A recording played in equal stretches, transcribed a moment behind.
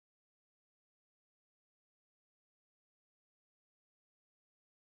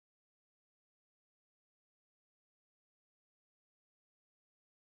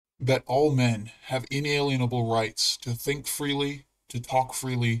that all men have inalienable rights to think freely, to talk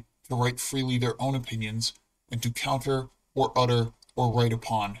freely, to write freely their own opinions, and to counter or utter or write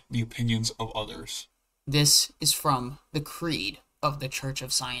upon the opinions of others. This is from the Creed of the Church of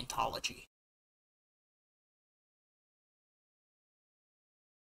Scientology.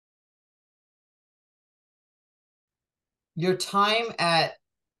 Your time at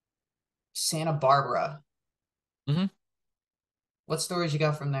Santa Barbara, Hmm. what stories you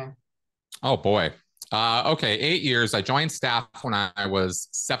got from there? Oh boy. Okay, 8 years. I joined staff when I was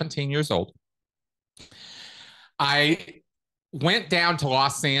 17 years old. I went down to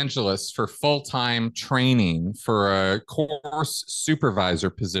Los Angeles for full-time training for a course supervisor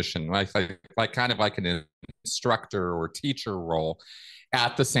position, like kind of like an instructor or teacher role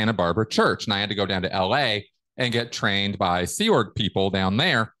at the Santa Barbara church. And I had to go down to LA and get trained by Sea Org people down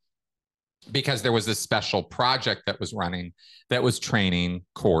there because there was this special project that was running that was training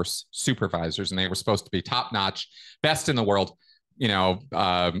course supervisors, and they were supposed to be top notch, best in the world,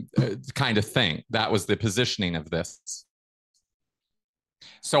 kind of thing. That was the positioning of this.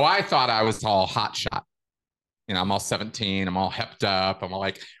 So I thought I was all hot shot. I'm all 17, I'm all hepped up, I'm all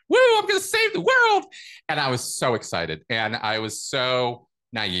like, woo, I'm going to save the world. And I was so excited. And I was so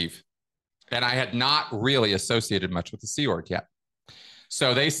naive. And I had not really associated much with the Sea Org yet.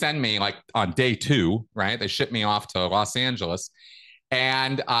 So they send me like on day 2, right? They ship me off to Los Angeles,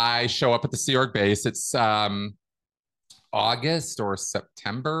 and I show up at the Sea Org base. It's August or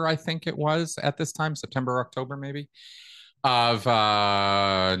September, I think it was at this time, September, October, maybe, of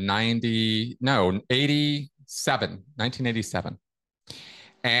 1987.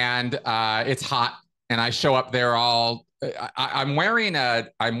 And it's hot. And I show up there all, I'm wearing a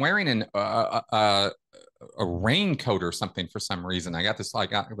raincoat or something for some reason. I got this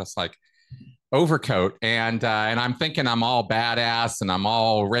like overcoat, and I'm thinking I'm all badass and I'm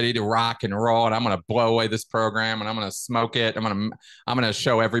all ready to rock and roll, and I'm gonna blow away this program and I'm gonna smoke it. I'm gonna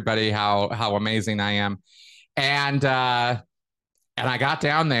show everybody how amazing I am. And I got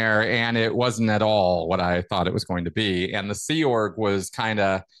down there, and it wasn't at all what I thought it was going to be. And the Sea Org was kind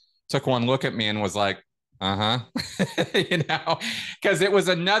of took one look at me and was like, uh-huh. Because it was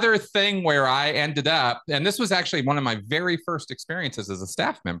another thing where I ended up, and this was actually one of my very first experiences as a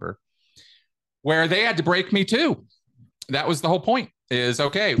staff member, where they had to break me too. That was the whole point, is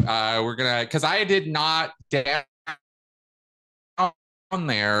okay, we're gonna, because I did not get on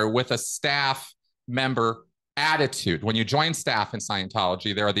there with a staff member attitude. When you join staff in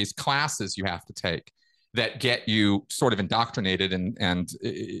Scientology, there are these classes you have to take that get you sort of indoctrinated and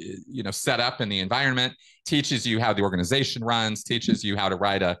set up in the environment, teaches you how the organization runs, teaches you how to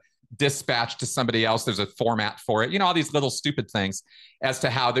write a dispatch to somebody else. There's a format for it, all these little stupid things as to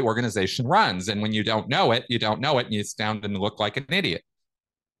how the organization runs. And when you don't know it, you don't know it, and you sound and look like an idiot.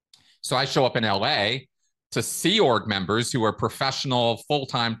 So I show up in LA to Sea Org members who are professional,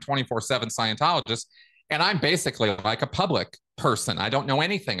 full-time, 24/7 Scientologists, and I'm basically like a public person. I don't know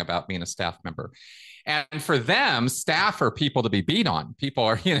anything about being a staff member. And for them, staff are people to be beat on. People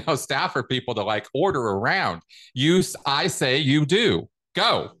are, staff are people to like order around. I say, you do,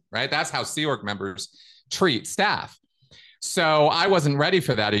 go, right? That's how Sea Org members treat staff. So I wasn't ready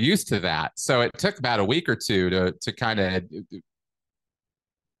for that or used to that. So it took about a week or two to kind of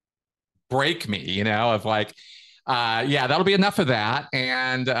break me, of like, yeah, that'll be enough of that.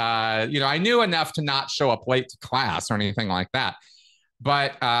 And, I knew enough to not show up late to class or anything like that.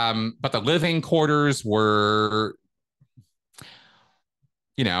 But the living quarters were,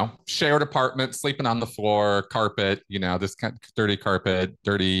 shared apartment, sleeping on the floor, carpet, this kind of dirty carpet,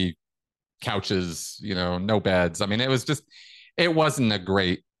 dirty couches, no beds. I mean, it wasn't a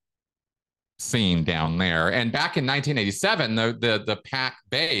great scene down there. And back in 1987, the PAC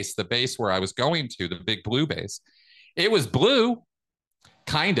base, the base where I was going to, the big blue base, it was blue,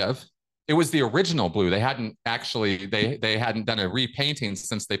 kind of. It was the original blue. They hadn't done a repainting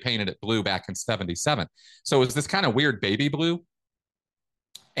since they painted it blue back in 77. So it was this kind of weird baby blue.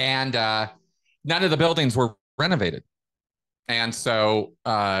 And none of the buildings were renovated. And so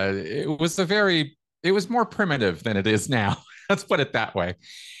it was more primitive than it is now. Let's put it that way.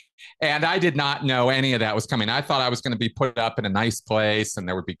 And I did not know any of that was coming. I thought I was going to be put up in a nice place and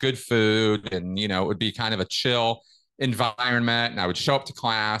there would be good food and, it would be kind of a chill environment, and I would show up to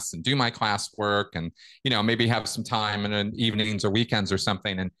class and do my classwork and, maybe have some time in evenings or weekends or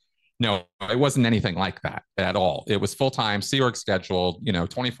something. And no, it wasn't anything like that at all. It was full-time, Sea Org scheduled,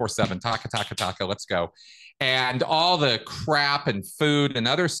 24/7, taka, taka, taka, let's go. And all the crap and food and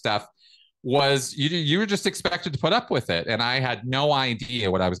other stuff was you were just expected to put up with it. And I had no idea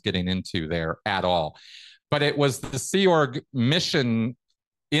what I was getting into there at all. But it was the Sea Org mission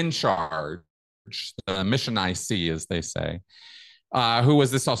in charge, the mission IC, as they say, who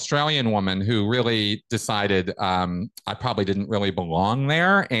was this Australian woman who really decided I probably didn't really belong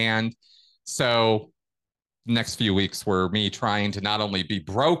there. And so the next few weeks were me trying to not only be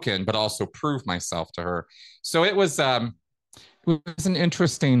broken, but also prove myself to her. So it was an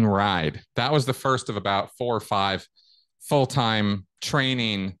interesting ride. That was the first of about 4 or 5 full-time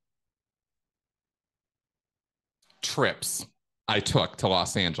training trips I took to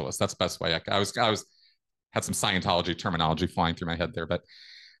Los Angeles. That's the best way. I was had some Scientology terminology flying through my head there, but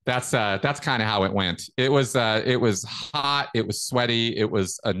that's kind of how it went. It was hot, it was sweaty, it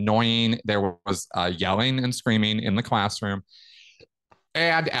was annoying. There was yelling and screaming in the classroom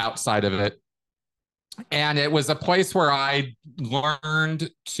and outside of it. And it was a place where I learned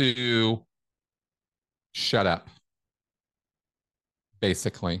to shut up,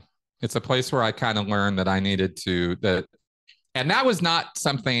 basically. It's a place where I kind of learned that I needed to, and that was not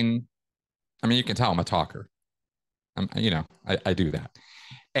something, I mean, you can tell I'm a talker. I do that.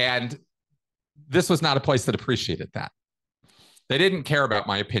 And this was not a place that appreciated that. They didn't care about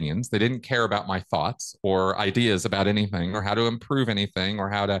my opinions. They didn't care about my thoughts or ideas about anything or how to improve anything or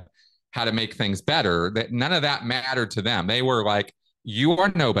how to make things better. That none of that mattered to them. They were like, you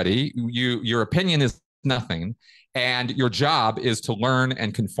are nobody. Your opinion is nothing. And your job is to learn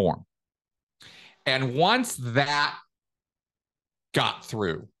and conform. And once that got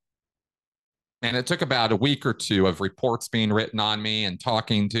through, and it took about a week or 2 of reports being written on me and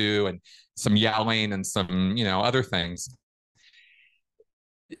talking to and some yelling and some, other things.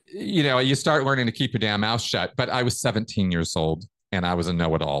 You start learning to keep your damn mouth shut. But I was 17 years old and I was a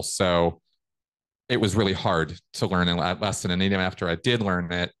know-it-all. So it was really hard to learn a lesson. And even after I did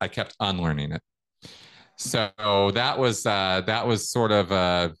learn it, I kept unlearning it. So that was sort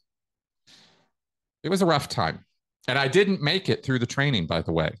of it was a rough time. And I didn't make it through the training, by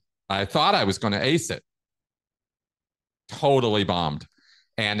the way. I thought I was going to ace it. Totally bombed,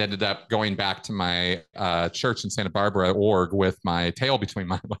 and ended up going back to my church in Santa Barbara org with my tail between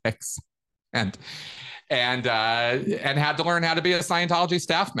my legs, and had to learn how to be a Scientology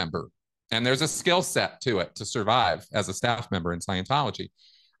staff member. And there's a skill set to it to survive as a staff member in Scientology.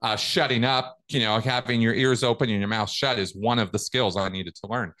 Shutting up, having your ears open and your mouth shut is one of the skills I needed to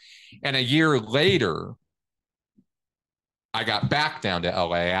learn. And a year later, I got back down to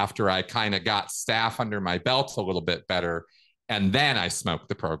LA after I kind of got staff under my belt a little bit better. And then I smoked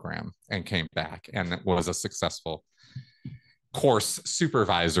the program and came back and was a successful course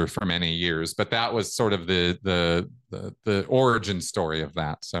supervisor for many years. But that was sort of the origin story of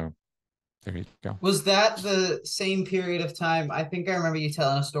that. So there you go. Was that the same period of time? I think I remember you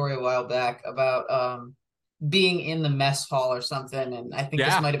telling a story a while back about being in the mess hall or something, and I think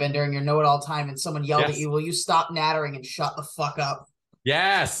this might have been during your know-it-all time, and someone yelled at you, "Will you stop nattering and shut the fuck up?"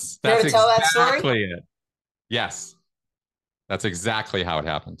 Yes, that's exactly tell that story? it. Yes, that's exactly how it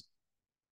happened.